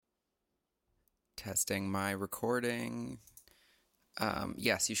Testing my recording.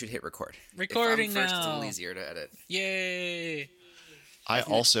 Yes, you should hit record. Recording if I'm first, now. It's a little easier to edit. Yay! I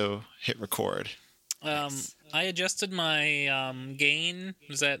also hit record. Nice. I adjusted my gain.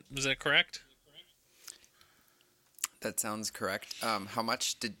 Was that correct? That sounds correct. How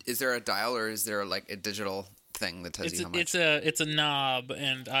much is there a dial or is there like a digital thing that tells you how much? It's a knob,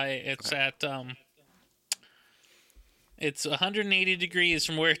 and it's Okay. at it's 180 degrees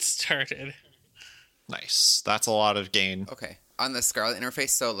from where it started. Nice. That's a lot of gain. Okay. On the Scarlet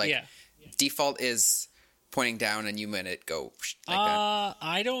interface, so like Yeah. default is pointing down and you let it go like that.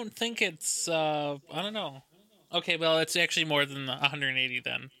 I don't think it's I don't know. Okay, well, it's actually more than the 180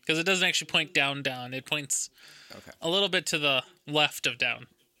 then, because it doesn't actually point down. It points Okay. a little bit to the left of down.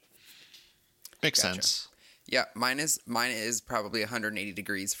 Makes Gotcha. sense. Yeah, mine is probably 180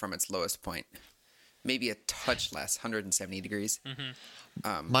 degrees from its lowest point. Maybe a touch less, 170 degrees.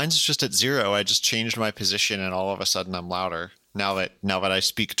 Mine's just at 0. I just changed my position and all of a sudden I'm louder. Now that I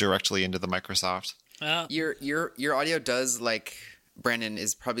speak directly into the Microsoft. Your audio does, like, Brandon,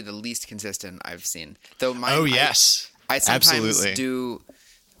 is probably the least consistent I've seen. Though mine, Oh yes. I sometimes absolutely.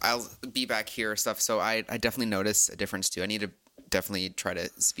 I'll be back here or stuff, so I definitely notice a difference too. I need to definitely try to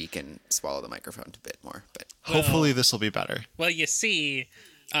speak and swallow the microphone a bit more. But Hopefully this will be better. Well, you see,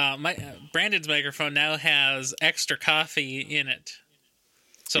 Brandon's microphone now has extra coffee in it,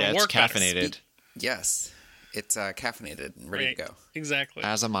 so Yeah, it'll it's work better. caffeinated. yes, it's caffeinated and ready Right. to go. Exactly.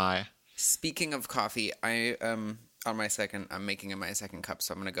 As am I. Speaking of coffee, I'm making my second cup,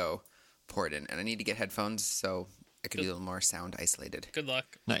 so I'm gonna go pour it in, and I need to get headphones so I could be a little more sound isolated. Good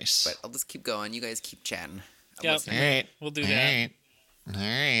luck. Nice. But I'll just keep going. You guys keep chatting. I'm Yep. listening. All right. We'll do All that.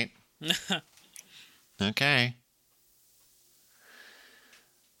 right. All right. Okay.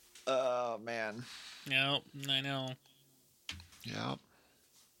 Oh man. Yep, I know. Yep.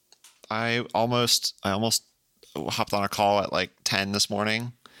 I almost hopped on a call at like 10 this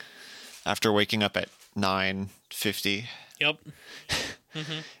morning after waking up at 9:50. Yep.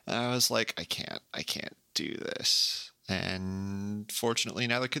 And I was like, I can't do this. And fortunately,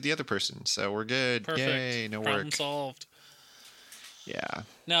 neither could the other person. So we're good. Perfect. Yay, no Problem work. solved. Yeah.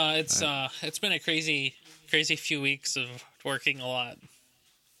 No, it's been a crazy few weeks of working a lot.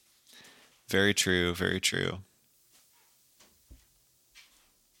 Very true. Very true.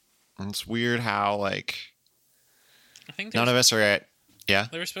 And it's weird how like I think none of us are at. Yeah.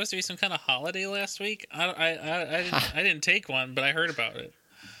 there was supposed to be some kind of holiday last week. I didn't take one, but I heard about it.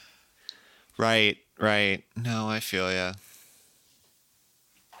 Right. No, I feel ya.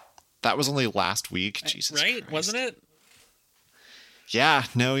 That was only last week. Jesus Right? Christ. Wasn't it? Yeah,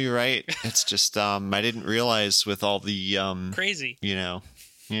 no, you're right. It's just I didn't realize with all the Crazy. Yeah.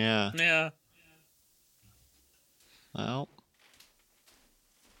 Yeah. Well.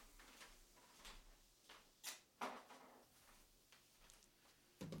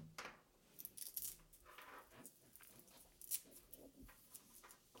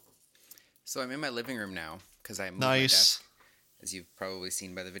 So I'm in my living room now because I moved Nice. my desk, as you've probably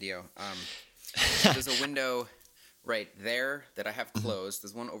seen by the video. There's a window right there that I have closed.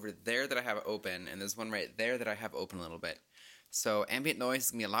 There's one over there that I have open, and there's one right there that I have open a little bit. So ambient noise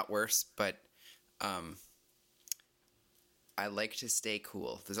is gonna be a lot worse, but I like to stay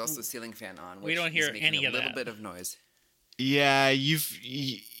cool. There's also a ceiling fan on, which We don't hear is making any a of little that. bit of noise. Yeah,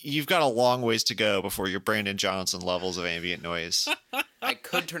 you've got a long ways to go before your Brandon Johnson levels of ambient noise. I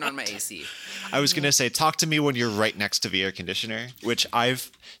could turn on my AC. I was gonna say, talk to me when you're right next to the air conditioner, which the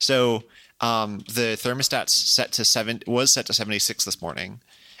thermostat's set to 76 this morning.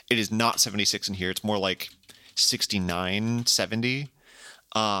 It is not 76 in here. It's more like 69, 70.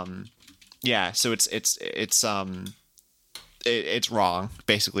 Yeah, so it's wrong.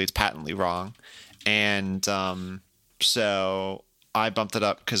 Basically, it's patently wrong, and so I bumped it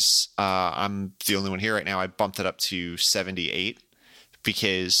up because I'm the only one here right now. I bumped it up to 78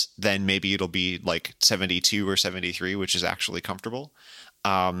 because then maybe it'll be like 72 or 73, which is actually comfortable.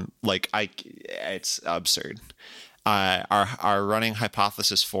 It's absurd. Our running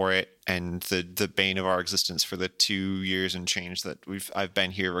hypothesis for it, and the bane of our existence for the 2 years and change that I've been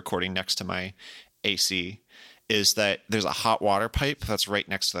here recording next to my AC, is that there's a hot water pipe that's right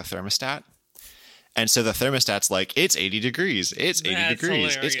next to the thermostat. And so the thermostat's like, it's 80 degrees. It's 80 That's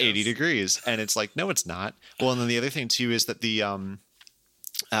degrees. hilarious. It's 80 degrees. And it's like, no, it's not. Well, and then the other thing too is that the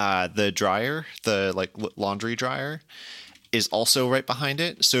dryer, the like laundry dryer, is also right behind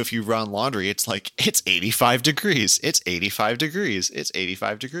it. So if you run laundry, it's like, it's 85 degrees. It's 85 degrees. It's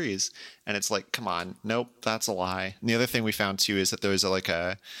 85 degrees. And it's like, come on. Nope, that's a lie. And the other thing we found too is that there was not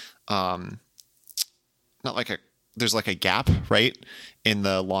like a there's like a gap right in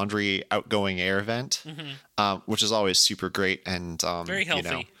the laundry outgoing air vent, which is always super great and Very healthy.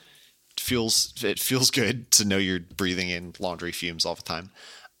 You know, it feels good to know you're breathing in laundry fumes all the time.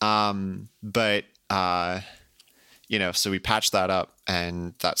 But you know, so we patched that up,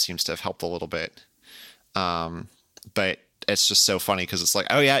 and that seems to have helped a little bit. But it's just so funny because it's like,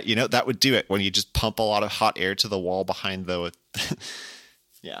 oh yeah, you know, that would do it when you just pump a lot of hot air to the wall behind the.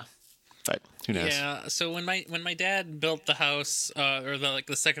 Yeah, but who knows? Yeah. So when my dad built the house, or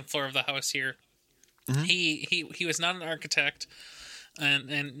the second floor of the house here, he was not an architect,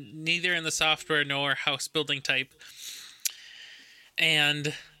 and neither in the software nor house building type.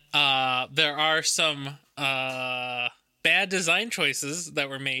 And there are some bad design choices that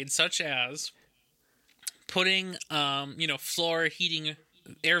were made, such as putting floor heating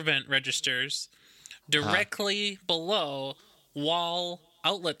air vent registers directly below wall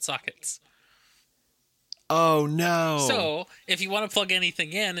outlet sockets. Oh no! So if you want to plug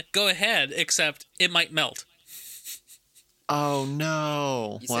anything in, go ahead, except it might melt. Oh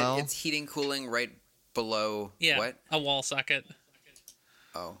no! You said it's heating, cooling right below what? A wall socket.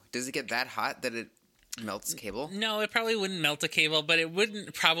 Oh, does it get that hot that it melts cable? No, it probably wouldn't melt a cable, but it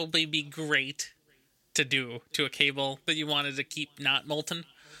wouldn't probably be great to do to a cable that you wanted to keep not molten.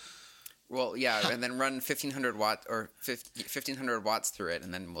 Well, yeah, and then run 1500 watts through it,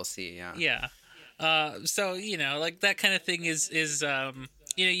 and then we'll see. Yeah. Yeah. So like that kind of thing is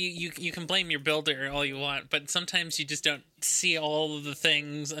you can blame your builder all you want, but sometimes you just don't see all of the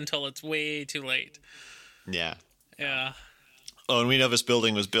things until it's way too late. Yeah. Yeah. Oh, and we know this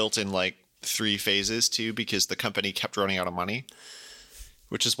building was built in like 3 phases too, because the company kept running out of money,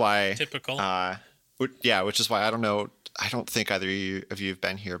 which is why typical. Which is why I don't know. I don't think either of you have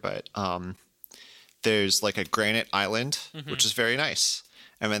been here, but there's like a granite island, which is very nice,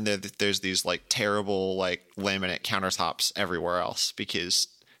 and then there's these like terrible like laminate countertops everywhere else because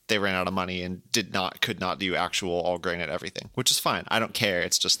they ran out of money and could not do actual all granite everything, which is fine. I don't care.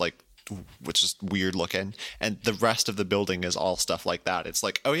 It's just like, which is weird looking, and the rest of the building is all stuff like that. It's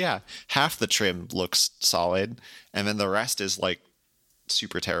like, oh yeah, half the trim looks solid, and then the rest is like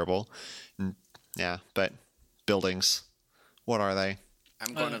super terrible. And, yeah, but buildings, what are they?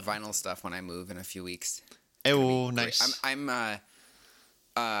 I'm going to vinyl stuff when I move in a few weeks. Oh, nice. I'm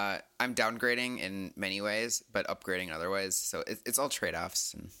downgrading in many ways, but upgrading in other ways. So it's all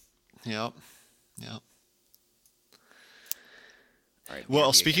trade-offs. And... Yep. All right,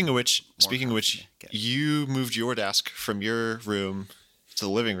 well, speaking of which, you moved your desk from your room to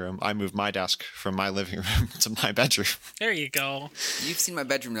the living room. I moved my desk from my living room to my bedroom. There you go. You've seen my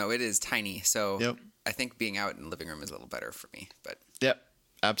bedroom, though. It is tiny, so yep. I think being out in the living room is a little better for me. But yep,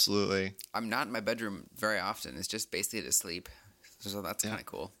 absolutely. I'm not in my bedroom very often. It's just basically to sleep, so that's kind of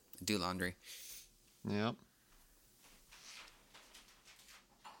cool. Do laundry. Yep.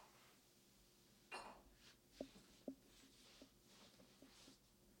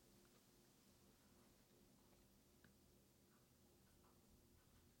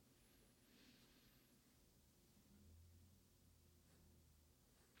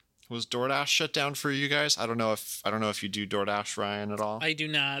 Was DoorDash shut down for you guys? I don't know if you do DoorDash, Ryan, at all. I do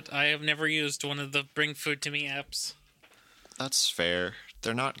not. I have never used one of the Bring Food to Me apps. That's fair.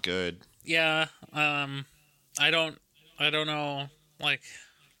 They're not good. Yeah. I don't know. Like,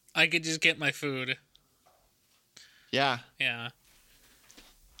 I could just get my food. Yeah. Yeah.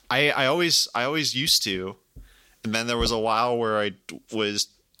 I always used to, and then there was a while where I was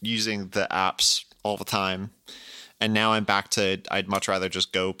using the apps all the time. And now I'm back to, I'd much rather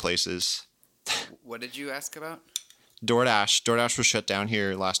just go places. What did you ask about? DoorDash. DoorDash was shut down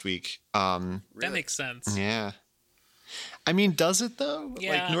here last week. Really? That makes sense. Yeah. I mean, does it though?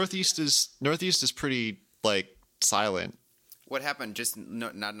 Yeah. Like Northeast is pretty like silent. What happened? Just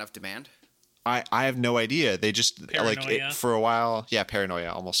not enough demand? I have no idea. They just Paranoia. For a while. Yeah,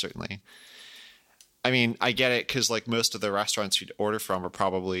 paranoia, almost certainly. I mean, I get it because like most of the restaurants you'd order from are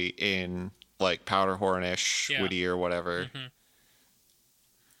probably in like Powderhorn-ish, Whittier, whatever. Mm-hmm.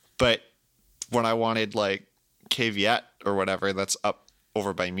 But when I wanted like Caveat or whatever that's up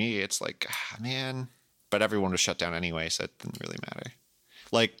over by me, it's like, man. But everyone was shut down anyway, so it didn't really matter.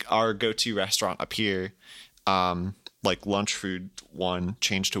 Like our go-to restaurant up here, like lunch food one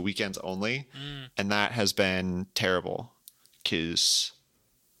changed to weekends only, and that has been terrible because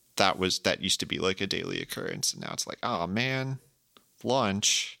that used to be like a daily occurrence, and now it's like, oh man,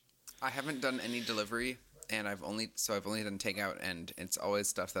 lunch. I haven't done any delivery, and I've only done takeout, and it's always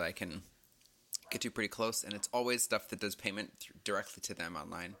stuff that I can get to pretty close, and it's always stuff that does payment directly to them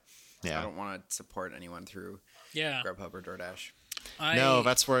online. Yeah, I don't want to support anyone through Grubhub or DoorDash. No,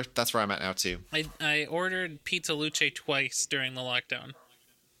 that's where I'm at now too. I ordered Pizza Luce twice during the lockdown,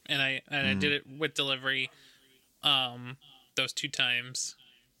 and I did it with delivery, those 2 times,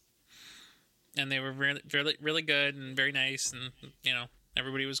 and they were really really really good and very nice, and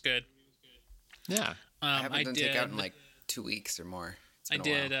everybody was good. Yeah. I haven't done takeout in like 2 weeks or more. I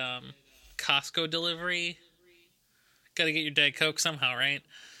did Costco delivery. Got to get your Diet Coke somehow, right?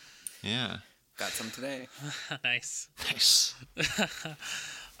 Yeah. Got some today. Nice.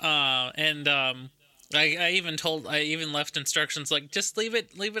 And I even left instructions like just leave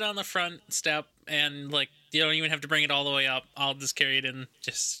it on the front step, and like you don't even have to bring it all the way up. I'll just carry it in.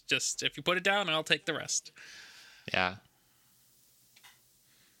 Just if you put it down, I'll take the rest. Yeah.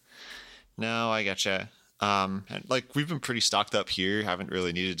 No, I getcha. And like we've been pretty stocked up here. Haven't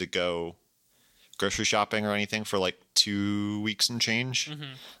really needed to go grocery shopping or anything for like 2 weeks and change.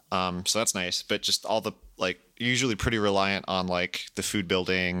 So that's nice. But just all the like usually pretty reliant on like the food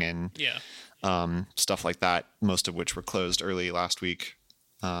building and stuff like that. Most of which were closed early last week.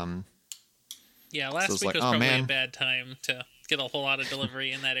 Last week like, was probably a bad time to get a whole lot of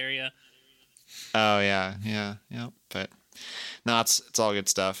delivery in that area. Oh yeah. But no, it's all good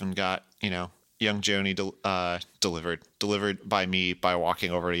stuff, and got young Joni delivered by me by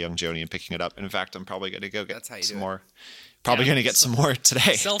walking over to young Joni and picking it up. And in fact, I'm probably going to go get some more. Probably going to get some more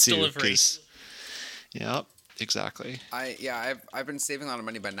today. Self-delivery. Yep, exactly. I've been saving a lot of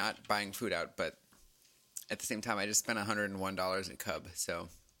money by not buying food out, but at the same time, I just spent $101 at Cub. So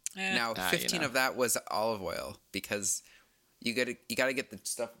now 15 of that was olive oil, because you got to get the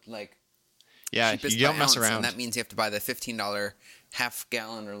stuff like cheapest you don't by mess ounce, around. and that means you have to buy the $15 half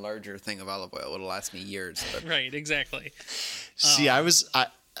gallon or larger thing of olive oil. It'll last me years. But. Right, exactly. See, I was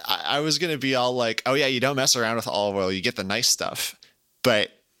gonna be all like, oh yeah, you don't mess around with olive oil, you get the nice stuff,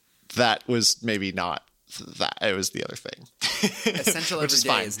 but that was maybe not that. It was the other thing. Essential every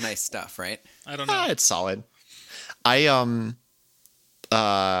day is nice stuff, right? I don't know. It's solid. I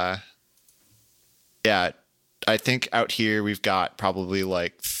think out here we've got probably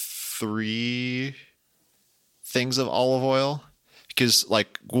like 3 things of olive oil, because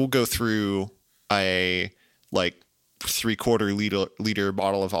like we'll go through a like 3/4 liter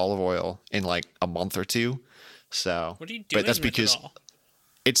bottle of olive oil in like a month or 2. So what are you doing? But that's because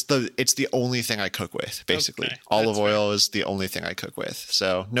it's the only thing I cook with, basically. Okay, olive oil is the only thing I cook with.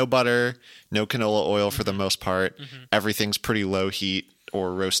 So no butter, no canola oil for the most part. Everything's pretty low heat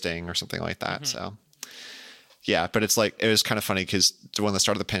or roasting or something like that. So yeah, but it's like, it was kind of funny because when the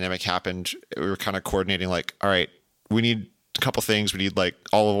start of the pandemic happened, we were kind of coordinating like, all right, we need a couple things. We need like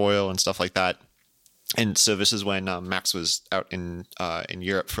olive oil and stuff like that. And so this is when Max was out in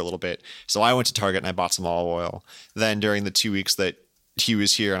Europe for a little bit. So I went to Target and I bought some olive oil. Then during the 2 weeks that he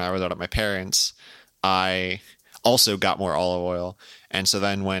was here and I was out at my parents', I also got more olive oil. And so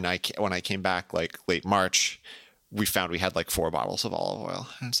then when I came back like late March, we found we had like 4 bottles of olive oil.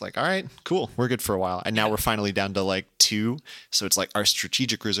 And it's like, all right, cool, we're good for a while. And now we're finally down to like 2. So it's like our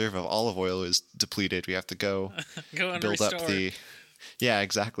strategic reserve of olive oil is depleted. We have to go and build restore. up the. Yeah,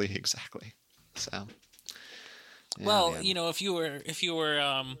 exactly. So. Yeah, well, man. if you were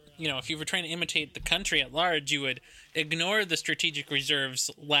trying to imitate the country at large, you would ignore the strategic reserves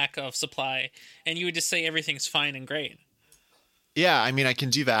lack of supply, and you would just say everything's fine and great. Yeah, I mean, I can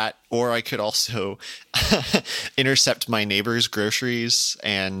do that, or I could also intercept my neighbor's groceries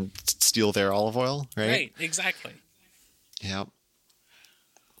and steal their olive oil, right? Right, exactly. Yep.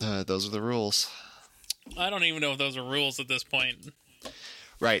 Those are the rules. I don't even know if those are rules at this point.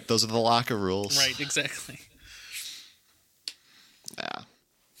 Right, those are the locker rules. Right, exactly. Yeah.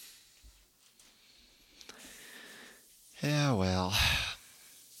 Yeah, well.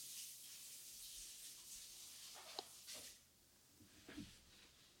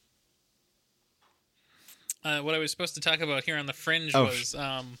 What I was supposed to talk about here on the Fringe was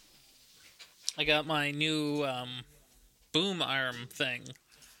I got my new boom arm thing.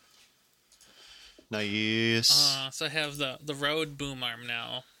 Nice. So I have the Rode boom arm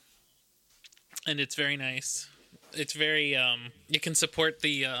now, and it's very nice. It's very it can support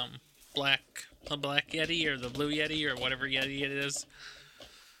the black Yeti or the blue Yeti or whatever Yeti it is.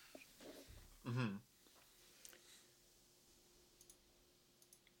 Mm-hmm.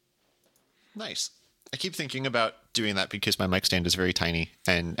 Nice. I keep thinking about doing that because my mic stand is very tiny,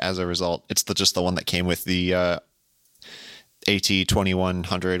 and as a result, it's just the one that came with the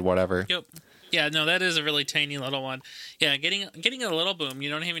AT2100 whatever. Yep. Yeah, no, that is a really tiny little one. Yeah, getting a little boom, you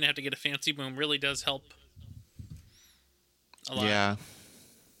don't even have to get a fancy boom, really does help a lot.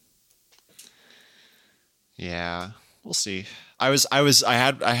 Yeah. We'll see. I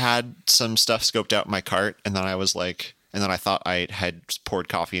had some stuff scoped out in my cart, and then I was like, and then I thought I had poured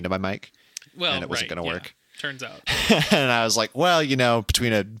coffee into my mic, Well, and it wasn't going to work. Turns out. And I was like, well,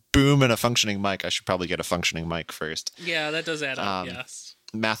 between a boom and a functioning mic, I should probably get a functioning mic first. Yeah, that does add up, yes.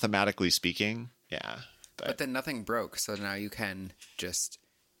 Mathematically speaking, yeah. But then nothing broke, so now you can just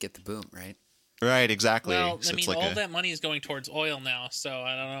get the boom, right? Right, exactly. Well, so I mean, all that money is going towards oil now, so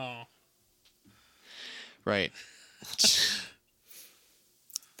I don't know. Right.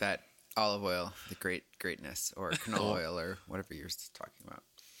 That olive oil, the greatness, or canola oil, or whatever you're talking about.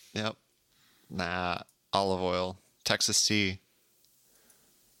 Yep. Nah, olive oil, Texas tea.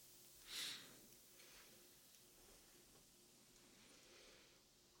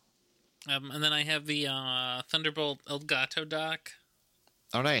 And then I have the Thunderbolt Elgato dock.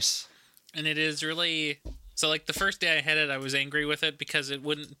 Oh, nice. And it is really... So, like, the first day I had it, I was angry with it because it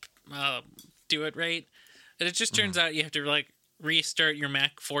wouldn't do it right. And it just turns out you have to, like, restart your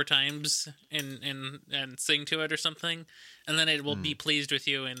Mac 4 times and sing to it or something. And then it will be pleased with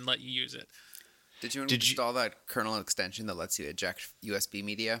you and let you use it. Did you install that kernel extension that lets you eject USB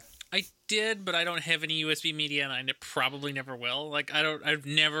media? I did, but I don't have any USB media, and I probably never will. Like, I don't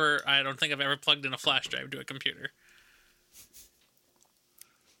think I've ever plugged in a flash drive to a computer.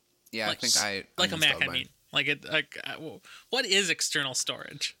 Yeah, like, I think I like a Mac. mine. I mean, what is external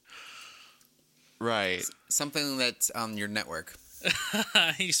storage? Right. Something that's on your network.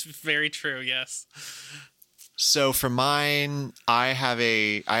 He's very true. Yes. So for mine, I have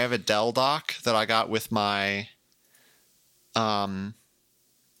a Dell dock that I got with my XPS.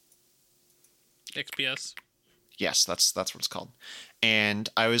 Yes, that's what it's called. And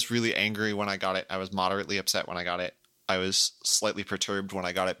I was really angry when I got it. I was moderately upset when I got it. I was slightly perturbed when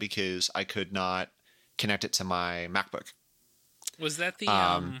I got it because I could not connect it to my MacBook. Was that the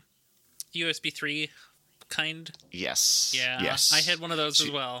USB 3 kind? Yes. Yeah. Yes. I had one of those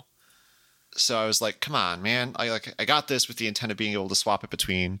as well. So I was like, come on, man. I got this with the intent of being able to swap it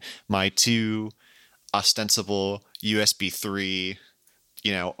between my 2 ostensible USB 3,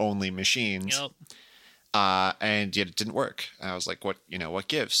 only machines. Yep. And yet it didn't work. I was like, what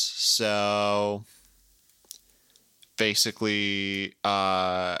gives? So basically,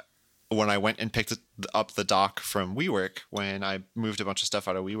 when I went and picked up the dock from WeWork, when I moved a bunch of stuff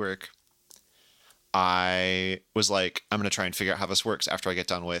out of WeWork, I was like, I'm going to try and figure out how this works after I get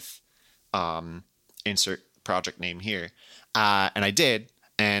done with insert project name here. And I did.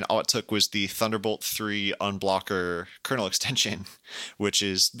 And all it took was the Thunderbolt 3 unblocker kernel extension, which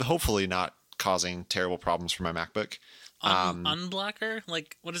is hopefully not causing terrible problems for my MacBook. Unblocker?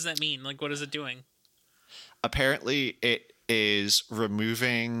 Like, what does that mean? Like, what is it doing? Apparently, it is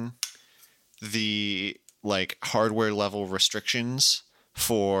removing the hardware level restrictions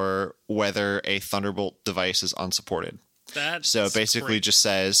for whether a Thunderbolt device is unsupported. So it basically just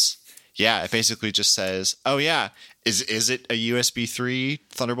says, oh yeah, is it a USB 3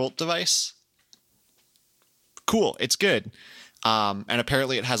 Thunderbolt device? Cool, it's good. And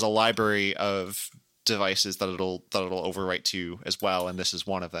apparently it has a library of devices that it'll overwrite to as well, and this is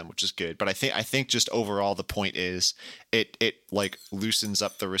one of them, which is good. But I think just overall the point is it loosens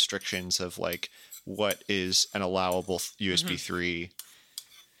up the restrictions of what is an allowable USB 3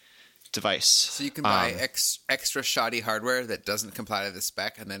 device. So you can buy extra shoddy hardware that doesn't comply to the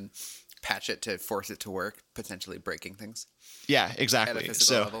spec and then patch it to force it to work, potentially breaking things. Yeah, exactly. At a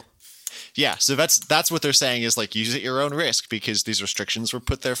physical level. Yeah, so that's what they're saying is use at your own risk because these restrictions were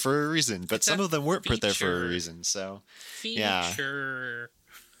put there for a reason, but some of them weren't put there for a reason. So feature.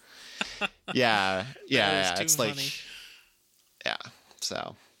 Yeah, it's funny.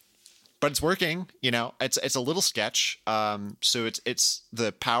 So, but it's working. It's a little sketch. So it's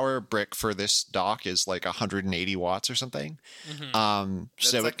the power brick for this dock is 180 watts or something. That's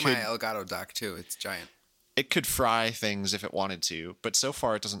so like my Elgato dock too. It's giant. It could fry things if it wanted to, but so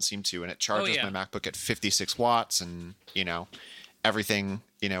far it doesn't seem to, and it charges my MacBook at 56 watts, and everything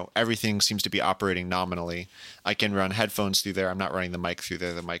seems to be operating nominally. I can run headphones through there. I'm not running the mic through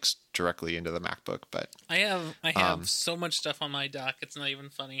there. The mic's directly into the MacBook, but I have so much stuff on my dock. It's not even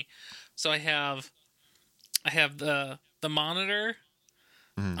funny. So I have the monitor.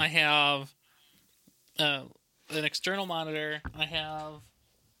 I have an external monitor. I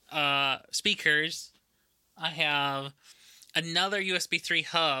have speakers. I have another USB 3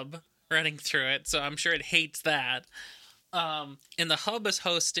 hub running through it, so I'm sure it hates that. And the hub is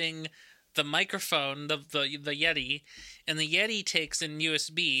hosting the microphone, the Yeti, and the Yeti takes in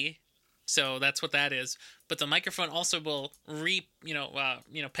USB, so that's what that is. But the microphone also will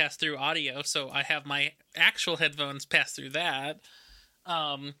pass through audio, so I have my actual headphones pass through that.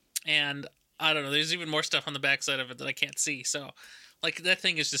 And I don't know, there's even more stuff on the backside of it that I can't see, so that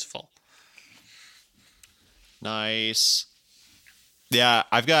thing is just full. Nice. Yeah,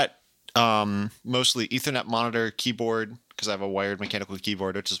 I've got mostly Ethernet monitor, keyboard, because I have a wired mechanical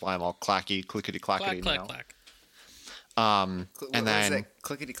keyboard, which is why I'm all clacky, clickety-clackety Clack, now. clack. And then it?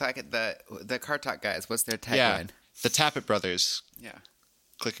 Clickety clack at the car talk guys. What's their tagline? yeah, the Tappet Brothers, Yeah.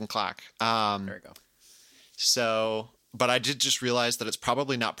 click and clack. There we go. So, but I did just realize that it's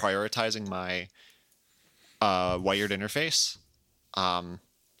probably not prioritizing my wired interface.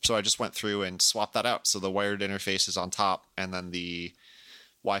 So I just went through and swapped that out. So the wired interface is on top, and then the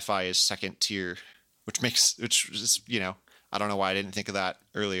Wi-Fi is second tier, which is, I don't know why I didn't think of that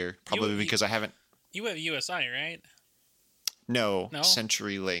earlier. Probably because I haven't. You have USI, right? No, No?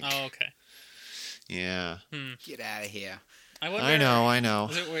 CenturyLink. Oh, okay. Yeah. Get out of here. I wonder. I know.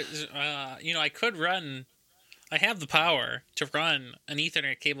 I could run. I have the power to run an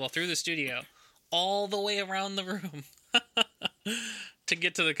Ethernet cable through the studio, all the way around the room, to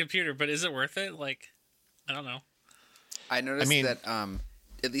get to the computer. But is it worth it? Like, I don't know. I noticed that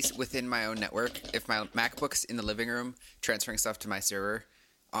at least within my own network, if my MacBook's in the living room transferring stuff to my server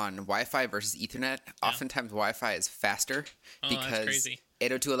on Wi-Fi versus Ethernet, oftentimes Wi-Fi is faster That's because crazy.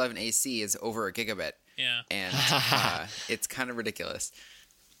 802.11ac is over a gigabit. Yeah. And it's kind of ridiculous.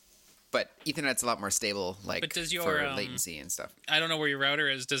 But Ethernet's a lot more stable, like But does for latency and stuff. I don't know where your router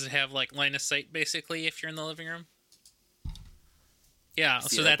is. Does it have like line of sight basically if you're in the living room? Yeah,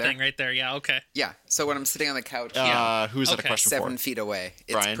 See so right that there? thing right there. Yeah, okay. Yeah, so when I'm sitting on the couch, Who's that a Okay. question 7 for? feet away,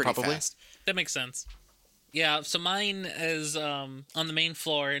 it's Brian, pretty probably? fast. That makes sense. Yeah, so mine is on the main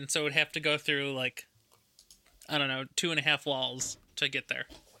floor, and so it would have to go through like, I don't know, 2.5 walls to get there.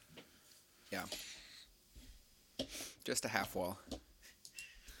 Yeah. Just a half wall.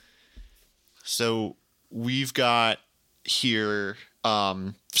 So we've got here,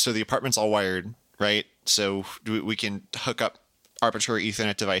 so the apartment's all wired, right? So we can hook up arbitrary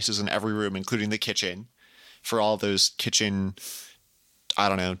Ethernet devices in every room, including the kitchen, for all those kitchen, I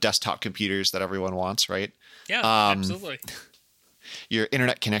don't know, desktop computers that everyone wants, right? Yeah, absolutely. Your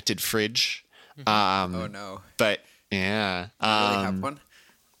internet connected fridge. Oh no. But yeah. You really have one?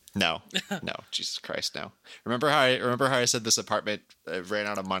 No, Jesus Christ, no. Remember how I said this apartment ran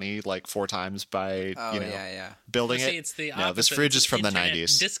out of money like 4 times by building See, it? it's the No, this opposite. fridge is It's from the internet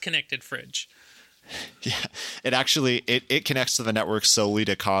 90s. Disconnected fridge. Yeah, it actually it connects to the network solely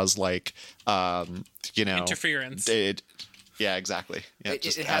to cause like Interference. Yeah, exactly. Yeah, It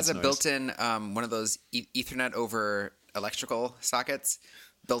just has adds a noise. built-in one of those Ethernet over electrical sockets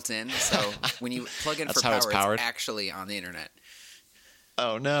built in. So when you plug in That's for how it's power, powered? it's actually on the internet.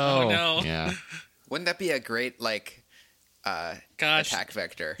 Oh no! Oh, no. Yeah, Wouldn't that be a great Gosh. attack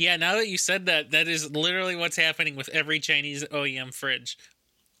vector? Yeah, now that you said that, that is literally what's happening with every Chinese OEM fridge.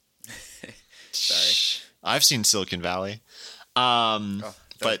 Sorry. I've seen Silicon Valley, Oh,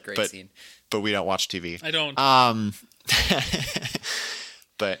 that was a great scene. but we don't watch TV. I don't.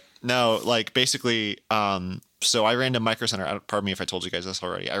 But no, like basically, so I ran to Micro Center. Pardon me if I told you guys this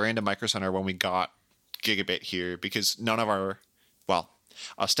already. I ran to Micro Center when we got Gigabit here because none of our,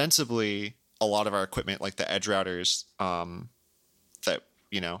 ostensibly a lot of our equipment, like the edge routers, that,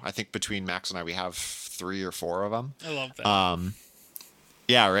 I think between Max and I, we have 3 or 4 of them. I love that.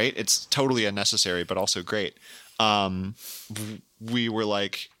 Yeah, right. It's totally unnecessary, but also great. We were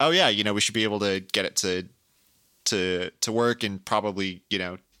like, oh yeah, we should be able to get it to work and probably,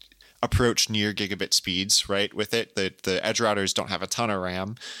 approach near gigabit speeds, right? With it, the edge routers don't have a ton of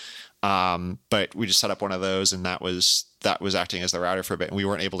RAM, but we just set up one of those, and that was acting as the router for a bit, and we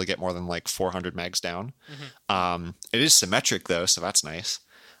weren't able to get more than like 400 megs down. It is symmetric though, so that's nice.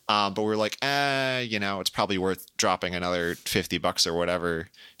 But we're like, it's probably worth dropping another $50 or whatever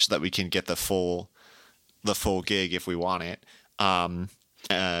so that we can get the full gig if we want it. So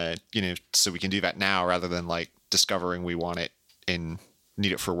we can do that now rather than like discovering we want it and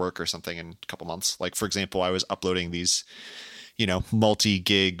need it for work or something in a couple months. Like, for example, I was uploading these,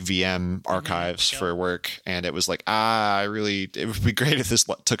 multi-gig VM archives for work, and it was like, it would be great if this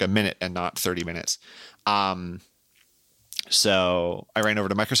took a minute and not 30 minutes. So I ran over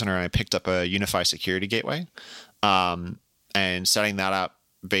to Micro Center and I picked up a Unify security gateway, and setting that up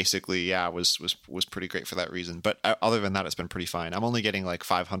basically, was pretty great for that reason. But other than that, it's been pretty fine. I'm only getting like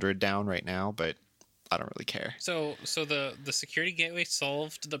 500 down right now, but I don't really care. So the security gateway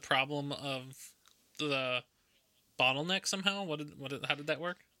solved the problem of the bottleneck somehow? How did that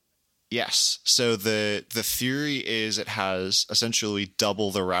work? Yes. So the theory is it has essentially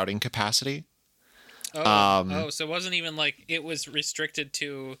double the routing capacity. So it wasn't even like it was restricted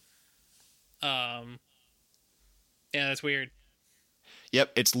to. Yeah, that's weird.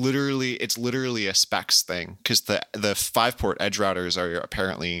 Yep, it's literally a specs thing because the 5-port edge routers are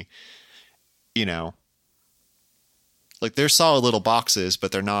apparently, Like they're solid little boxes,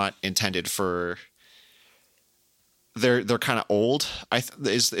 but they're not intended for. They're kind of old.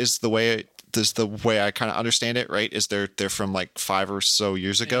 Is the way I kind of understand it, right? Is they're from like 5 or so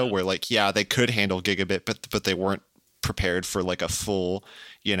years ago, where like they could handle gigabit, but they weren't prepared for like a full,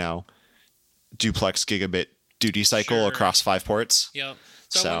 duplex gigabit duty cycle across 5 ports. Yep.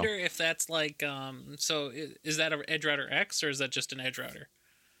 So I wonder if that's like so is that an Edge Router X or is that just an Edge Router?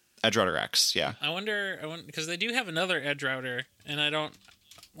 Edge Router X, yeah. I wonder because they do have another Edge Router, and I don't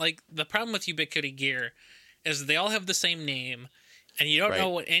like the problem with Ubiquiti gear is they all have the same name, and you don't know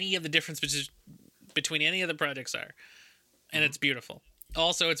what any of the difference between any of the projects are, and it's beautiful.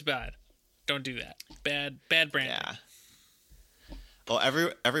 Also, it's bad. Don't do that. Bad branding. Yeah. Well,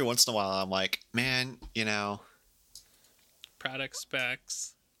 every once in a while, I'm like, man, product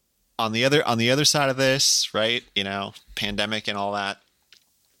specs. On the other side of this, right? Pandemic and all that.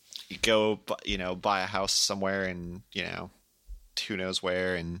 You go, buy a house somewhere, and who knows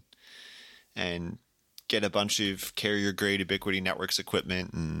where, and get a bunch of carrier grade Ubiquiti Networks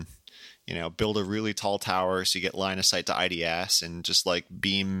equipment, and build a really tall tower so you get line of sight to IDS and just like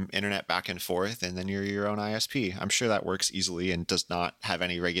beam internet back and forth, and then you're your own ISP. I'm sure that works easily and does not have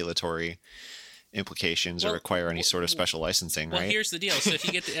any regulatory implications or require any sort of special licensing, right? Well, here's the deal. So if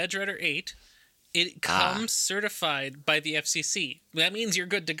you get the Edge Router 8, it comes certified by the FCC. That means you're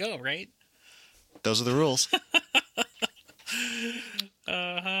good to go, right? Those are the rules.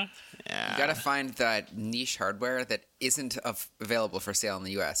 Uh-huh. You gotta find that niche hardware that isn't available for sale in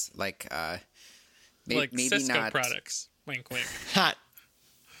the U.S. Like maybe Cisco not products. Wink, wink. Hot.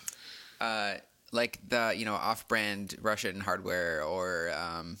 Like the off-brand Russian hardware or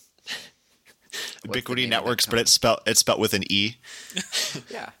Ubiquiti Networks, but it's spelled with an E.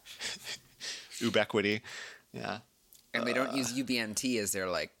 Yeah. Ubiquiti. Yeah. And they don't use UBNT as their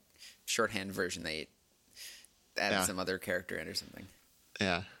like shorthand version. They add some other character in or something.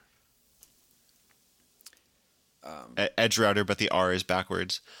 Yeah. Edge router, but the R is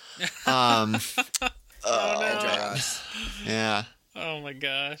backwards. No. Yeah. Oh my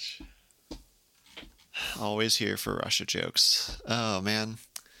gosh. Always here for Russia jokes. Oh man.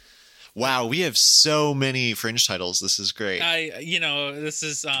 Wow, we have so many Fringe titles. This is great. This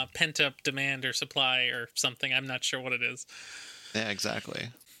is pent up demand or supply or something. I'm not sure what it is. Yeah, exactly.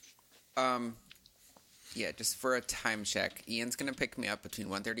 Yeah, just for a time check, Ian's gonna pick me up between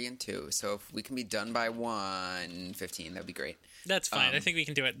 1:30 and 2. So if we can be done by 1:15, that'd be great. That's fine. I think we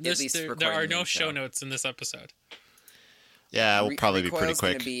can do it. There are no show notes in this episode. Yeah, we'll probably be pretty quick. It's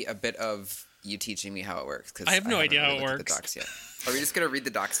gonna be a bit of you teaching me how it works because I have no idea how it works. The docs yet. Are we just gonna read the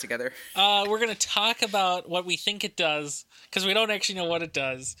docs together? We're gonna talk about what we think it does because we don't actually know what it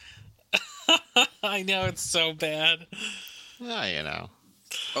does. I know it's so bad.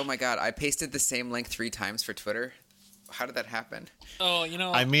 Oh my god, I pasted the same link 3 times for Twitter. How did that happen? Oh,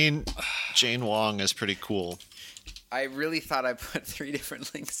 I mean, Jane Wong is pretty cool. I really thought I put 3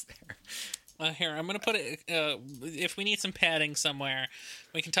 different links there. Here, I'm going to put it... if we need some padding somewhere,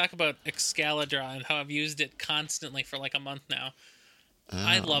 we can talk about Excalibur and how I've used it constantly for like a month now. Oh.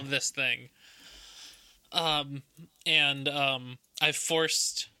 I love this thing. I've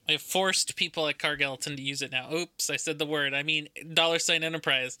forced people at Cargillton to use it now. Oops, I said the word. I mean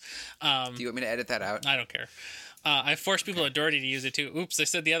 $Enterprise. Do you want me to edit that out? I don't care. I forced people at Doherty to use it too. Oops, I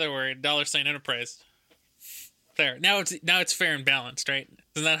said the other word. $Enterprise. There. Now it's fair and balanced, right?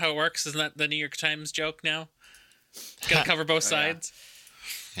 Isn't that how it works? Isn't that the New York Times joke now? Got to cover both sides.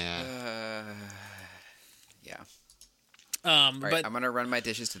 Yeah. Yeah. Right, but I'm gonna run my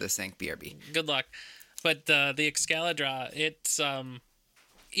dishes to the sink. BRB. Good luck. But the Excalibur, it's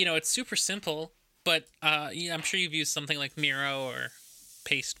it's super simple, but I'm sure you've used something like Miro or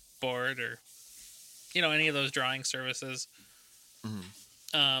Pasteboard or any of those drawing services.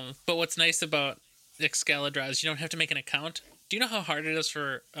 Mm-hmm. But what's nice about Excalibur is you don't have to make an account. Do you know how hard it is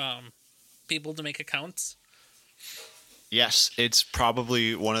for people to make accounts? Yes, it's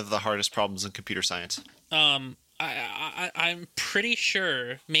probably one of the hardest problems in computer science. I'm pretty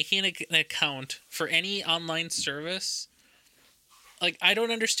sure making an account for any online service, like, I don't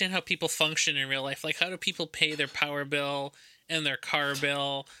understand how people function in real life. Like, how do people pay their power bill and their car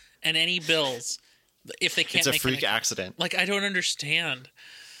bill and any bills if they can't? It's a freak accident. Like, I don't understand.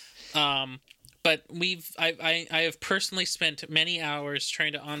 But I have personally spent many hours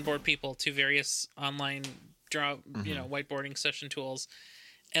trying to onboard people to various online whiteboarding session tools.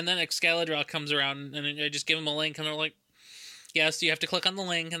 And then Excalibur comes around, and I just give them a link, and they're like, yes, you have to click on the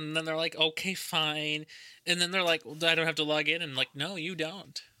link. And then they're like, okay, fine. And then they're like, well, I don't have to log in. And like, no, you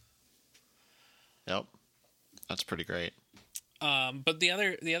don't. Yep. That's pretty great. But the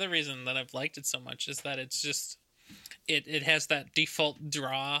other reason that I've liked it so much is that it's just, it has that default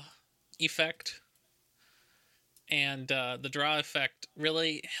draw effect. And the draw effect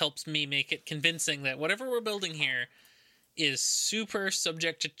really helps me make it convincing that whatever we're building here is super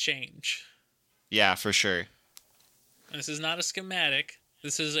subject to change. Yeah, for sure. This is not a schematic.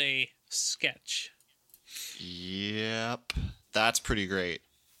 This is a sketch. Yep. That's pretty great.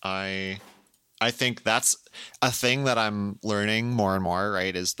 I think that's a thing that I'm learning more and more,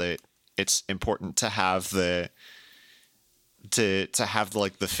 right? Is that it's important to have the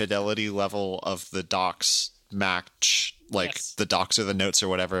like the fidelity level of the docs match, like Yes. the docs or the notes or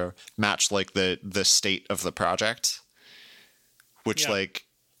whatever match like the state of the project. Which Yeah. like,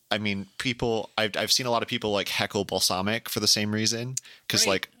 I mean, I've seen a lot of people like heckle Balsamic for the same reason, because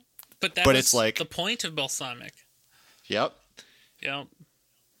Right. like, But that but was it's like, the point of balsamic. yep, Yeah.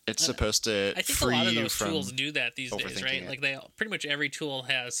 it's supposed to I think a free lot of you those from tools do that these days, overthinking right? it. Like pretty much every tool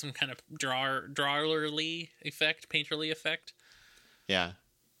has some kind of drawerly effect, painterly effect. Yeah.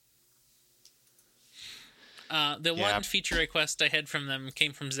 The Yeah. one feature request I had from them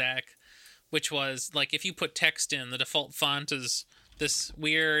came from Zach, which was like if you put text in, the default font is this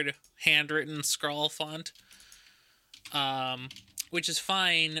weird handwritten scrawl font, which is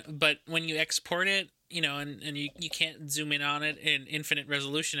fine, but when you export it, and you can't zoom in on it in infinite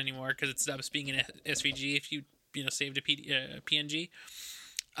resolution anymore because it stops being an SVG if you saved a PNG.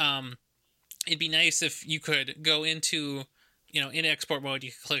 It'd be nice if you could go into, in export mode,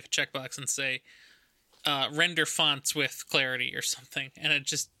 you could click a checkbox and say, render fonts with clarity or something, and it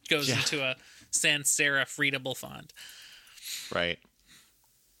just goes into a sans serif readable font. Right.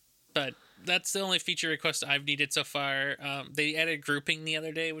 But that's the only feature request I've needed so far. They added grouping the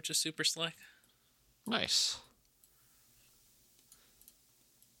other day, which is super slick. Nice.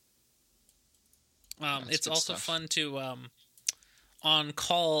 It's good also stuff. fun to on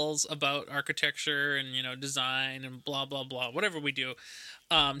calls about architecture and design and blah blah blah, whatever we do,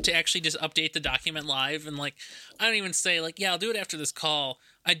 to actually just update the document live. And like, I don't even say like, yeah, I'll do it after this call.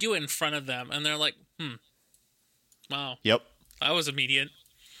 I do it in front of them, and they're like, wow, Yep. that was immediate.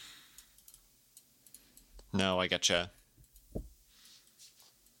 No, I getcha.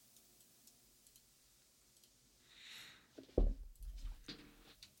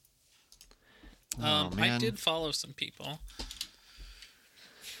 Oh, I man. did follow some people.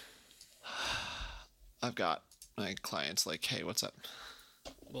 I've got my clients like, hey, what's up?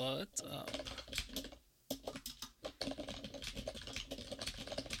 What's up?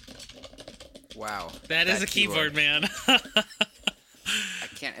 Wow. That is a keyboard, man. I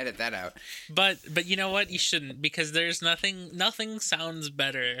can't edit that out. But you know what? You shouldn't, because there's nothing sounds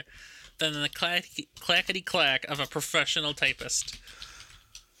better than the clackety clack of a professional typist.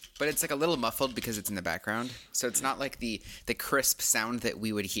 But it's like a little muffled because it's in the background. So it's not like the crisp sound that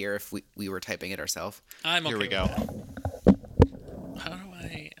we would hear if we were typing it ourselves. I'm okay Here we with go. that. How do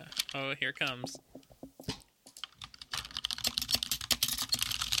I... Oh, here it comes.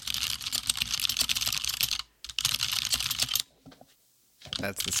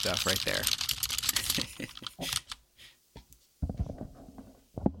 That's the stuff right there.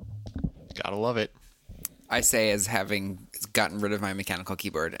 Gotta love it. I say as having gotten rid of my mechanical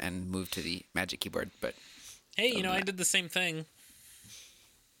keyboard and moved to the Magic Keyboard, but Hey, I did the same thing.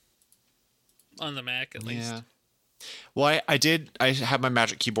 On the Mac, at least. Yeah. Well, I had my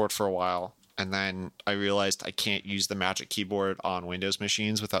Magic Keyboard for a while, and then I realized I can't use the Magic Keyboard on Windows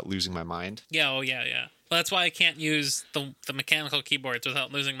machines without losing my mind. Yeah, oh yeah. Well, that's why I can't use the mechanical keyboards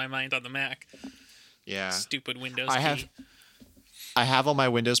without losing my mind on the Mac. Yeah. Stupid Windows I have all my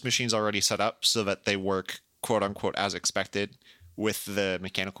Windows machines already set up so that they work quote unquote as expected with the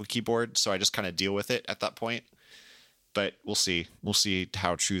mechanical keyboard, so I just kind of deal with it at that point. But we'll see. We'll see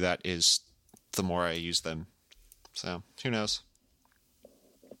how true that is the more I use them. So, who knows?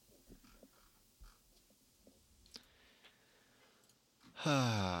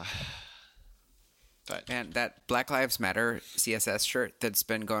 But man, that Black Lives Matter CSS shirt that's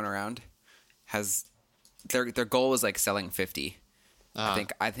been going around has their goal was like selling 50.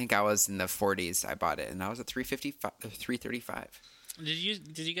 I think I was in the 40s. I bought it, and I was at 355, 335. Did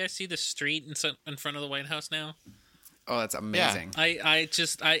you guys see the street in front of the White House now? Oh, that's amazing. I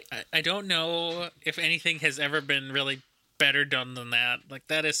don't know if anything has ever been really better done than that. Like,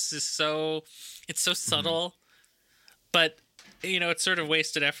 that is just so subtle, but it's sort of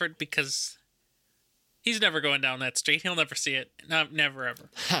wasted effort because he's never going down that street. He'll never see it. No, never ever.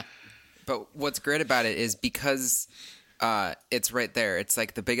 But what's great about it is because it's right there. It's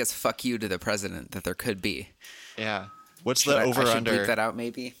like the biggest fuck you to the president that there could be. yeah. What's Should the I over should under? bleep that out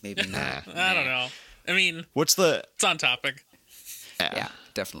maybe not. I don't know. I mean, What's the it's on topic. Yeah,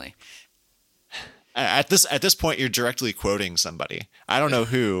 definitely. At this point, you're directly quoting somebody. I don't know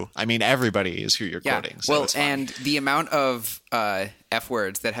who. I mean, everybody is who you're quoting. So well, it's fine. and the amount of F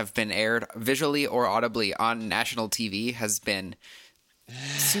words that have been aired visually or audibly on national TV has been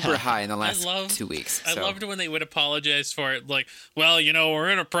super high in the last 2 weeks. I loved when they would apologize for it, like, well, we're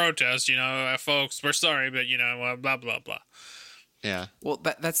in a protest, folks, we're sorry, but, blah, blah, blah. Yeah. Well,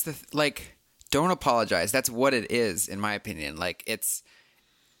 that's don't apologize. That's what it is, in my opinion. Like, it's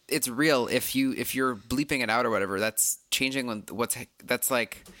real. If you're bleeping it out or whatever, that's changing that's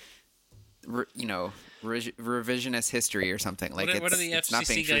like, revisionist history or something. Like, what are the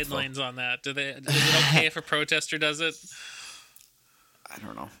FCC guidelines on that? Is it okay if a protester does it? I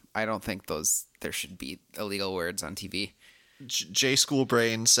don't know. I don't think there should be illegal words on TV. J School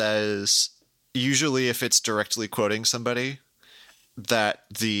Brain says usually if it's directly quoting somebody, that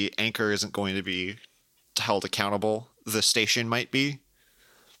the anchor isn't going to be held accountable. The station might be,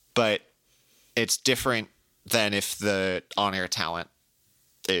 but it's different than if the on-air talent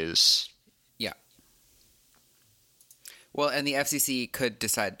is. Yeah. Well, and the FCC could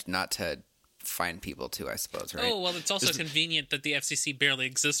decide not to fine people too, I suppose, right? Oh, well, it's also convenient that the FCC barely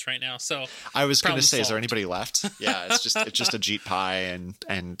exists right now. So I was going to say, is there anybody left? Yeah, it's just a Jeet Pie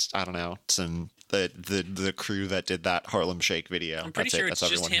and I don't know, some the crew that did that Harlem Shake video. I'm pretty sure it's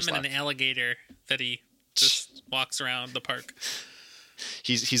just him and an alligator that he just walks around the park.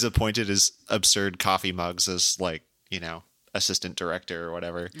 He's appointed as absurd coffee mugs as assistant director or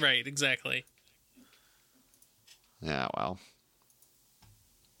whatever. Right, exactly. Yeah, well.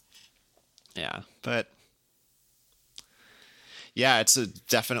 Yeah, but yeah, it's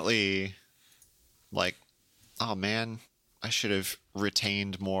definitely like, oh man, I should have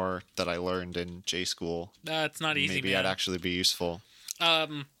retained more that I learned in J school. It's not easy. Maybe man. I'd actually be useful.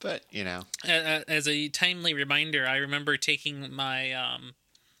 But as a timely reminder, I remember taking my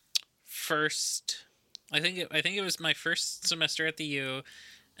first. I think it was my first semester at the U,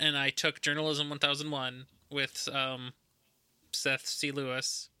 and I took Journalism 1001 with Seth C.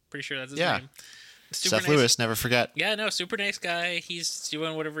 Lewis. Pretty sure that's his name. Seth Lewis, never forget. Yeah, no, super nice guy. He's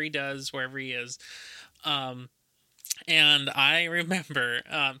doing whatever he does wherever he is. And I remember,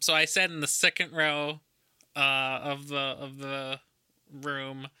 so I sat in the second row of the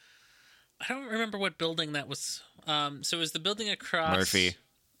room. I don't remember what building that was. So it was the building across Murphy.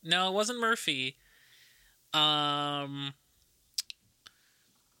 No, it wasn't Murphy. It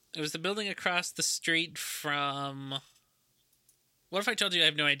was the building across the street from. What if I told you I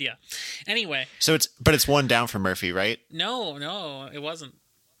have no idea? Anyway. So it's one down from Murphy, right? No, it wasn't.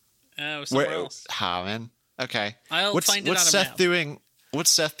 It was somewhere else. How, man? Okay. I'll find it on a map. What's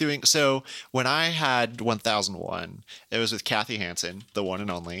Seth doing? So when I had 1001, it was with Kathy Hansen, the one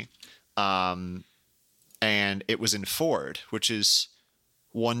and only. And it was in Ford, which is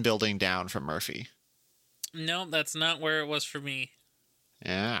one building down from Murphy. No, that's not where it was for me.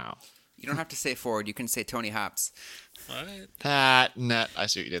 Yeah. You don't have to say Ford. You can say Tony Hops. What? I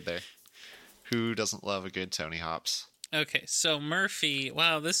see what you did there. Who doesn't love a good Tony Hops? Okay, so Murphy.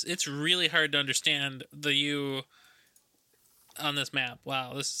 Wow, it's really hard to understand the U on this map.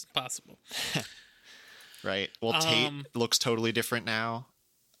 Wow, this is possible. Right. Well, Tate looks totally different now.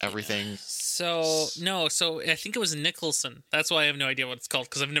 Everything. So I think it was Nicholson. That's why I have no idea what it's called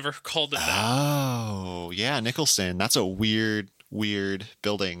because I've never called it that. Oh, yeah, Nicholson. That's a weird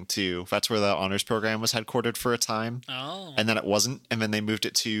building too. That's where the honors program was headquartered for a time. Oh. And then it wasn't, and then they moved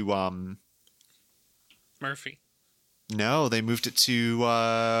it to Murphy. No, they moved it to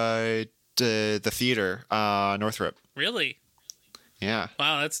the theater, Northrop. Really? Yeah.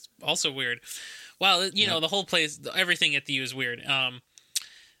 Wow, that's also weird. Wow, the whole place, everything at the U is weird.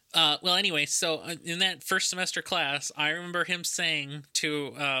 Well, anyway, so in that first semester class, I remember him saying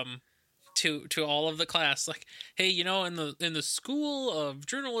to all of the class, like, hey, in the School of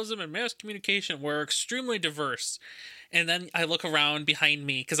Journalism and Mass Communication, we're extremely diverse. And then I look around behind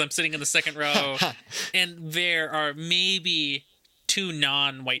me because I'm sitting in the second row, and there are maybe 2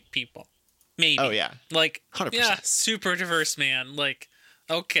 non-white people. Maybe. Oh, yeah. Like, 100%. Yeah, super diverse, man. Like,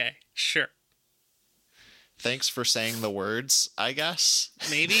 okay, sure. Thanks for saying the words, I guess.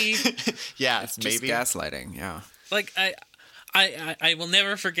 Maybe. Yeah, it's just gaslighting. Yeah. Like, I will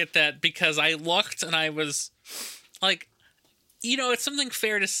never forget that because I looked and I was like, it's something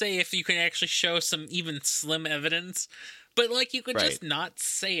fair to say if you can actually show some even slim evidence, but like you could just not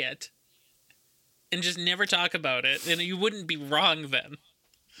say it and just never talk about it, and you wouldn't be wrong then.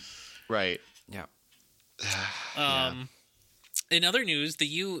 Right. Yeah. In other news, the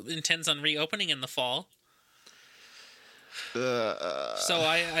U intends on reopening in the fall. So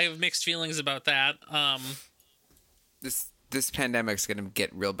I have mixed feelings about that. This pandemic's gonna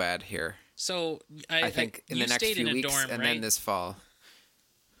get real bad here So I think in you the next stayed few in a weeks, dorm, and right? then this fall.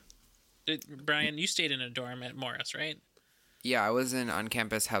 Brian, you stayed in a dorm at Morris, right? Yeah, I was in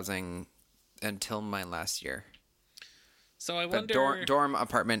on-campus housing until my last year. So I But wonder. dorm,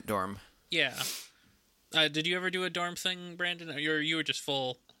 apartment, dorm. Yeah. Did you ever do a dorm thing, Brandon? Or you were just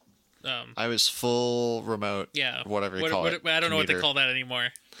full. I was full remote. Yeah. Whatever you call it. I don't know what they Commuter. call that anymore.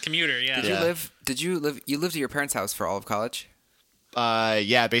 Commuter. Yeah. Did you live? You lived at your parents' house for all of college?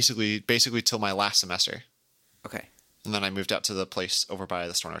 Yeah, basically till my last semester, Okay. and then I moved out to the place over by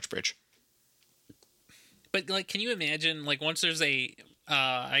the Stone Arch Bridge. But like, can you imagine like once there's a,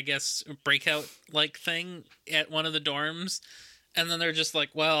 I guess breakout like thing at one of the dorms, and then they're just like,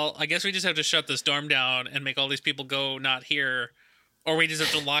 well, I guess we just have to shut this dorm down and make all these people go not here, or we just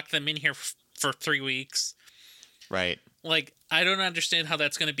have to lock them in here for 3 weeks. Right. Like, I don't understand how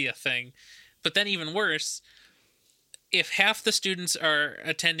that's going to be a thing. But then even worse, if half the students are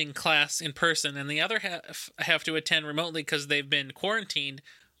attending class in person and the other half have to attend remotely because they've been quarantined,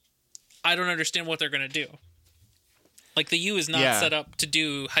 I don't understand what they're going to do. Like, the U is not set up to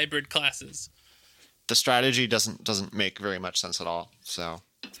do hybrid classes. The strategy doesn't make very much sense at all. So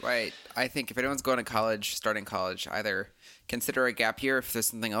That's why I think if anyone's going to college, starting college, either consider a gap year if there's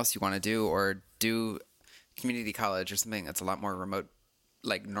something else you want to do, or do community college or something that's a lot more remote,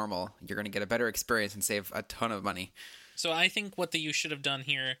 like normal. You're going to get a better experience and save a ton of money. So I think what the U should have done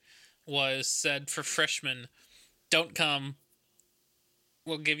here was said for freshmen, don't come.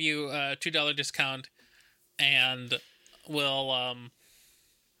 We'll give you a $2 discount, and we'll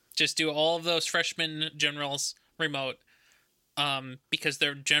just do all of those freshman generals remote because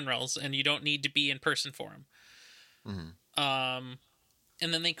they're generals and you don't need to be in person for them. Mm-hmm.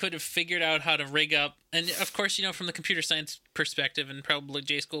 And then they could have figured out how to rig up. And of course, you know, from the computer science perspective and probably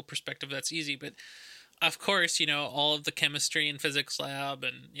J-School perspective, that's easy. But of course, you know, all of the chemistry and physics lab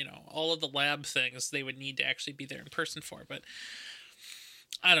and, you know, all of the lab things they would need to actually be there in person for. But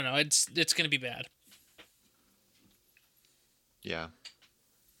I don't know. It's going to be bad. yeah.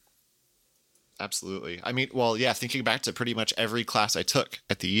 Absolutely. I mean, well, yeah, thinking back to pretty much every class I took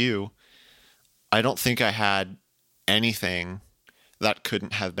at the U, I don't think I had anything that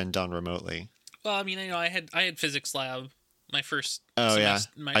couldn't have been done remotely. Well, I mean, you know, I had physics lab my first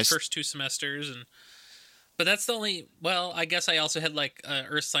first 2 semesters, but that's the only. Well, I guess I also had like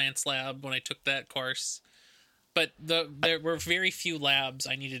earth science lab when I took that course, but there were very few labs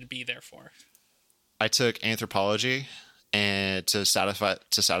I needed to be there for. I took anthropology and to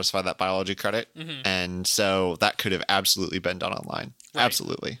satisfy that biology credit, and so that could have absolutely been done online. Right.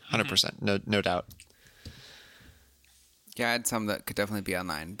 Absolutely, 100%, no doubt. Yeah, I had some that could definitely be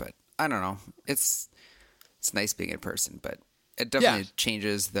online, but I don't know. It's nice being in person, but it definitely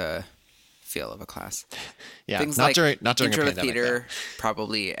changes the feel of a class. Yeah, things not like during intro a to pandemic, theater,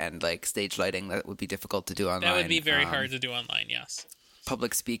 probably, and like stage lighting that would be difficult to do online. That would be very hard to do online. Yes.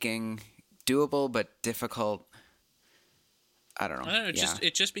 Public speaking, doable but difficult. I don't know.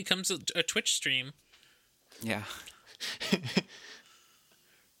 It just becomes a Twitch stream. Yeah.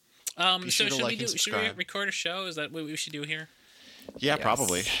 So should we record a show? Is that what we should do here? Yeah, yes.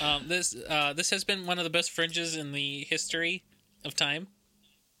 Probably. This has been one of the best Fringes in the history of time.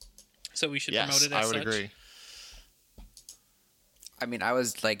 So we should promote it as such. I would agree. I mean, I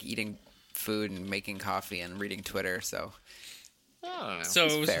was like eating food and making coffee and reading Twitter, so. So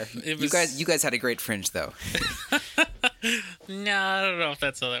it was fair. You guys had a great Fringe, though. No, I don't know if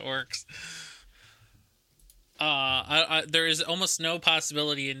that's how that works. There is almost no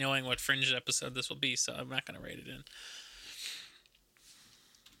possibility in knowing what Fringe episode this will be, so I'm not going to write it in.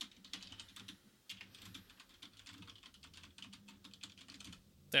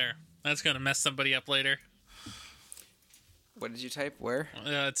 There. That's going to mess somebody up later. What did you type? Where?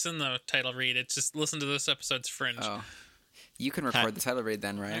 It's in the title read. It's just listen to this episode's Fringe. Oh. You can record the title read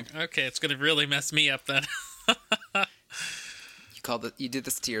then, Ryan. Okay, it's going to really mess me up then. You did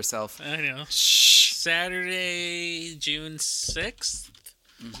this to yourself. I know. Saturday, June 6th?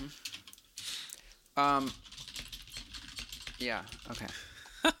 Mm-hmm. Yeah, okay.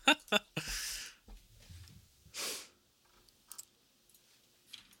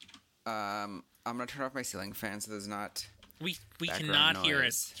 I'm going to turn off my ceiling fan so there's not We cannot noise. hear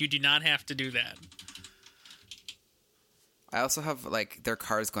it. You do not have to do that. I also have, like, their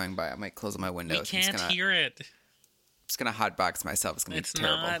cars going by. I might close my windows. We can't hear it. I'm just going to hotbox myself. It's going to be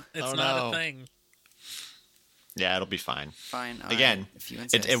terrible. It's not a thing. Yeah, it'll be fine. Fine. Again, if you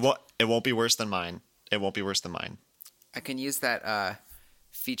insist. It won't be worse than mine. It won't be worse than mine. I can use that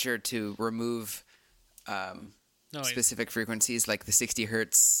feature to remove specific frequencies, like the 60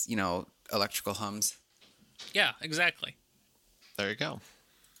 hertz, electrical hums. Yeah, exactly. There you go.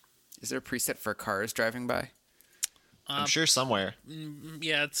 Is there a preset for cars driving by? I'm sure somewhere.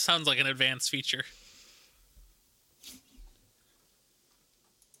 Yeah, it sounds like an advanced feature.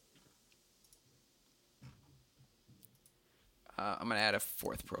 I'm going to add a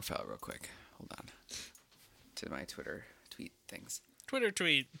fourth profile real quick. Hold on. To my Twitter tweet things. Twitter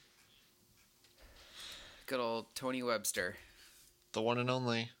tweet. Good old Tony Webster. The one and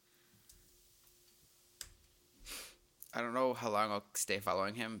only. I don't know how long I'll stay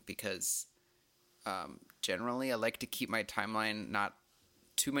following him because generally I like to keep my timeline not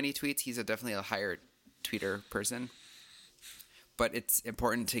too many tweets. He's definitely a higher tweeter person. But it's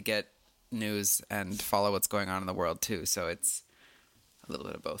important to get news and follow what's going on in the world too. So it's a little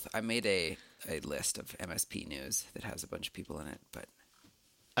bit of both. I made a list of MSP news that has a bunch of people in it, but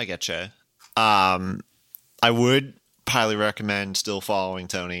I getcha. I would highly recommend still following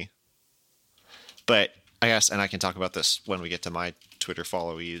Tony. But I guess, and I can talk about this when we get to my Twitter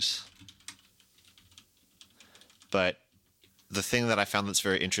followees. But the thing that I found that's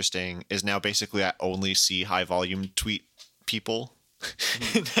very interesting is now basically I only see high volume tweet people.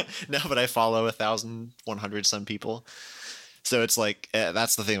 Now that I follow 1,100 some people. So it's like,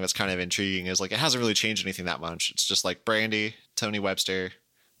 that's the thing that's kind of intriguing is like, it hasn't really changed anything that much. It's just like Brandy, Tony Webster.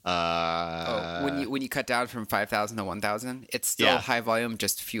 When you cut down from 5,000 to 1,000, it's still high volume,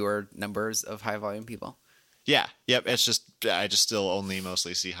 just fewer numbers of high volume people. Yeah. Yep. It's just, I just still only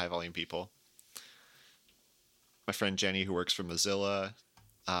mostly see high volume people. My friend Jenny, who works for Mozilla,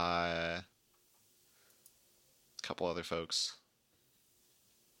 a couple other folks.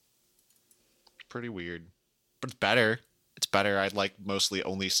 Pretty weird, but it's better. It's better. I'd like mostly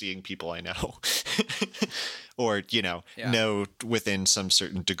only seeing people I know or, know within some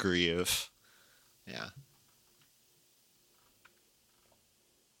certain degree of,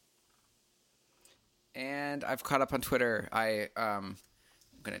 And I've caught up on Twitter. I'm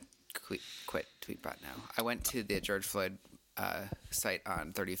going to quit Tweetbot now. I went to the George Floyd site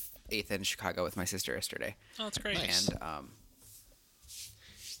on 38th in Chicago with my sister yesterday. Oh, that's great. Nice. And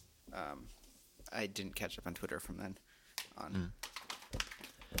I didn't catch up on Twitter from then on.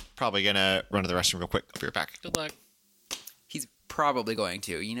 Probably gonna run to the restroom real quick. I'll be right back. Good luck. He's probably going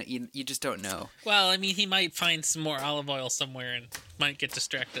to. You just don't know. Well, I mean, he might find some more olive oil somewhere and might get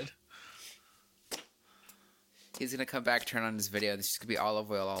distracted. He's gonna come back, turn on his video. There's just gonna be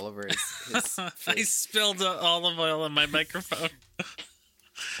olive oil all over his face. I spilled olive oil on my microphone.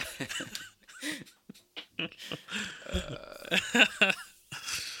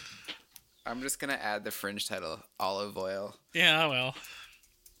 I'm just gonna add the Fringe title, olive oil. Yeah, well.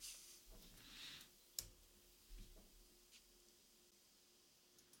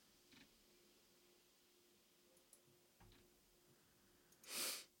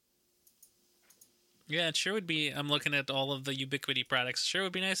 Yeah, it sure would be. I'm looking at all of the Ubiquity products. Sure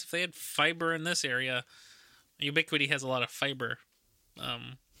would be nice if they had fiber in this area. Ubiquity has a lot of fiber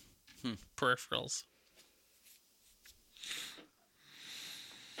peripherals.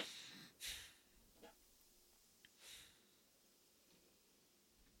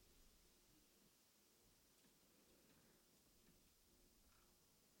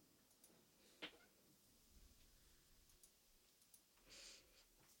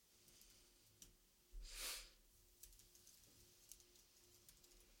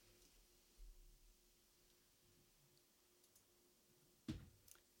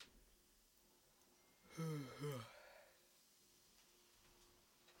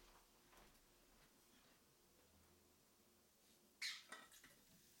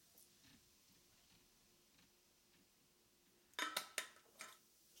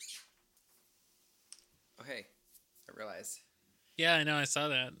 Oh, hey, I realized. Yeah, I know. I saw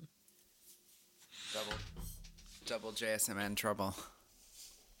that. Double JSMN trouble.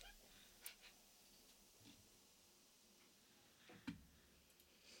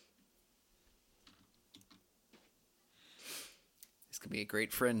 This could be a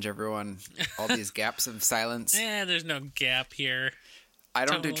great Fringe, everyone. All these gaps of silence. There's no gap here. I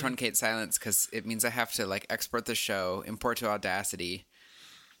don't do truncate silence because it means I have to export the show, import to Audacity,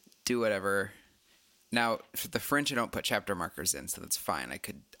 do whatever. Now, for the Fringe, I don't put chapter markers in, so that's fine. I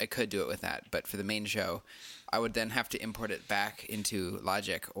could do it with that. But for the main show, I would then have to import it back into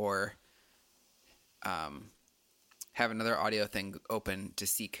Logic or have another audio thing open to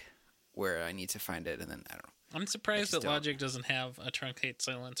seek where I need to find it, and then I don't know. I'm surprised that Logic doesn't have a truncate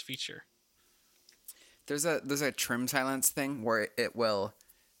silence feature. There's a trim silence thing where it will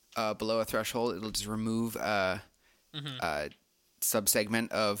below a threshold, it'll just remove a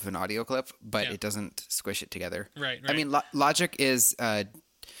subsegment of an audio clip, but it doesn't squish it together. Right. I mean, Logic is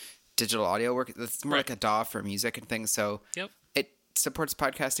digital audio work. It's more like a DAW for music and things. So supports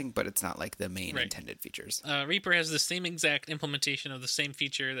podcasting, but it's not like the main Right. intended features. Reaper has the same exact implementation of the same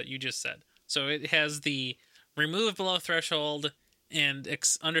feature that you just said. So it has the remove below threshold and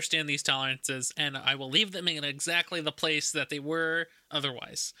understand these tolerances, and I will leave them in exactly the place that they were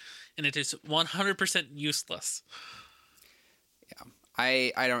otherwise. And it is 100% useless.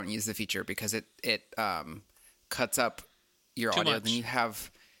 I don't use the feature because it cuts up your Too audio. much. Then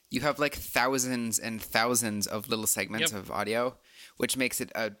you have like thousands and thousands of little segments Yep. of audio, which makes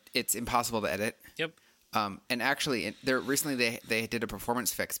it it's impossible to edit. Yep. And actually, recently they did a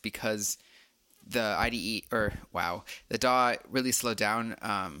performance fix because the IDE the DAW really slowed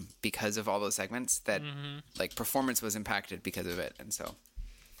down because of all those segments. That like performance was impacted because of it, and so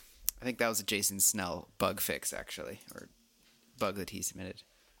I think that was a Jason Snell bug fix actually, or bug that he submitted.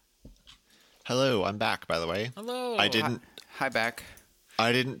 Hello, I'm back. By the way, Hello. I didn't. Hi back.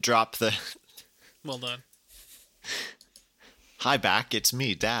 I didn't drop the. Well done. Hi back. It's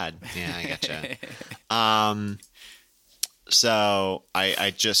me, Dad. Yeah, I gotcha. So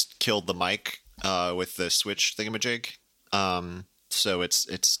I just killed the mic with the switch thingamajig. So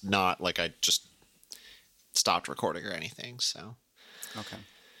it's not like I just stopped recording or anything. So Okay.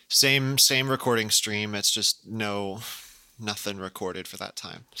 same recording stream. It's just nothing recorded for that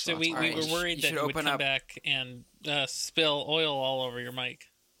time. So that's we all right. were worried You that should you would open come up- back and spill oil all over your mic.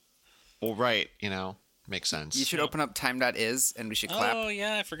 Well, right. Makes sense. You should open up time.is and we should clap. Oh,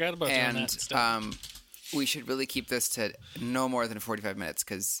 yeah, I forgot about doing And that stuff. we should really keep this to no more than 45 minutes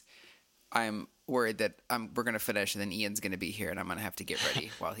because I'm worried that we're going to finish and then Ian's going to be here and I'm going to have to get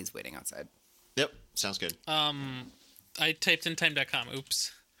ready while he's waiting outside. Yep. Sounds good. I typed in time.com.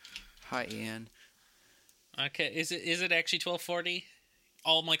 Oops. Hi, Ian. Okay, is it actually 12:40?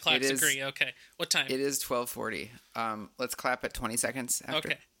 All my claps It is- agree. Okay, what time? It is 12:40. Let's clap at 20 seconds after.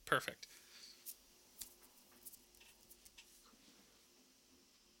 Okay, perfect.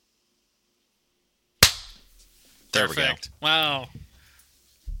 There Perfect. Wow,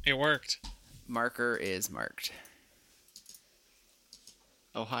 it worked. Marker is marked.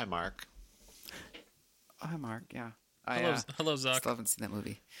 we go. Oh, hi, Mark. Oh, hi, Mark. Yeah. Hello, Zuck. Still haven't seen that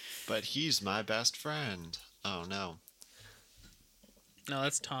movie. But he's my best friend. Oh, no. No,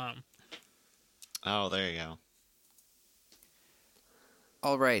 that's Tom. Oh, there you go.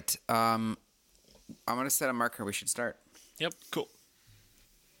 All right. I'm going to set a marker. We should start. Yep. Cool.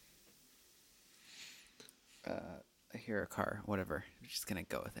 I hear a car. Whatever. I'm just going to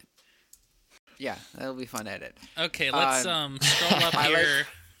go with it. Yeah, that'll be fun to edit. Okay, let's scroll up I here.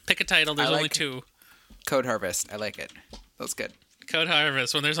 Pick a title. There's I only like- two. Code Harvest. I like it. That's good. Code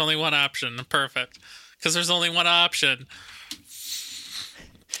Harvest. When there's only one option. Perfect. Because there's only one option.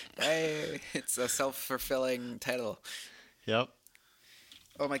 Hey, it's a self-fulfilling title. Yep.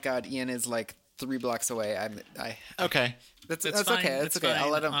 Oh my God, Ian is like 3 blocks away. Okay. That's It's okay. fine, That's it's okay. I'll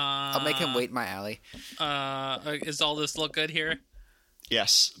fine. let him. I'll make him wait in my alley. Is all this look good here?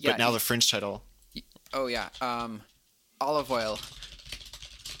 Yes. Yeah, but now you- the Fringe title. Oh yeah. Olive oil.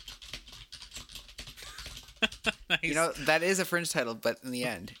 Nice. You know that is a Fringe title, but in the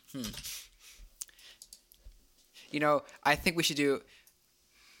end, You know, I think we should do.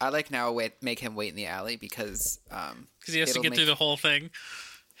 I like now make him wait in the alley because Because he has to get through the whole thing,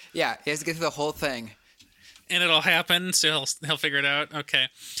 Yeah, he has to get through the whole thing. and it'll happen. So he'll figure it out. Okay.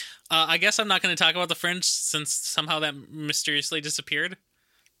 I guess I'm not going to talk about the Fringe since somehow that mysteriously disappeared.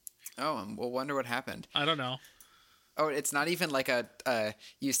 Oh, and we'll wonder what happened. I don't know. Oh, it's not even like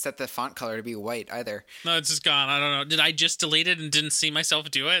you set the font color to be white either. No, it's just gone. I don't know. Did I just delete it and didn't see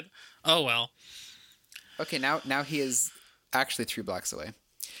myself do it? Oh well. Okay, now he is actually 3 blocks away.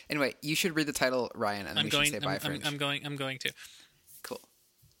 Anyway, you should read the title, Ryan, and then we should say bye, Fringe. I'm going to. Cool.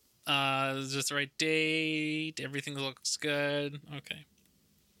 Is this the right date? Everything looks good. Okay.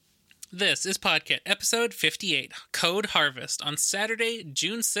 This is Podcast episode 58, Code Harvest, on Saturday,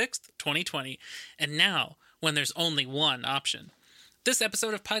 June 6th, 2020. And now, when there's only one option. This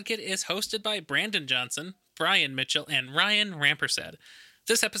episode of Podkit is hosted by Brandon Johnson, Brian Mitchell, and Ryan Rampersad.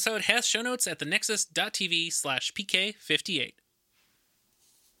 This episode has show notes at thenexus.tv/PK58.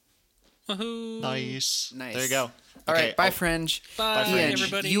 Woohoo! Nice. Nice. There you go. All Okay, right, bye, oh, Fringe. Bye, Ian,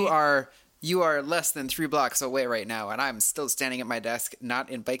 everybody. you are less than 3 blocks away right now, and I'm still standing at my desk, not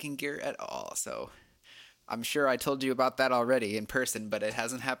in biking gear at all. So I'm sure I told you about that already in person, but it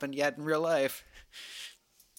hasn't happened yet in real life.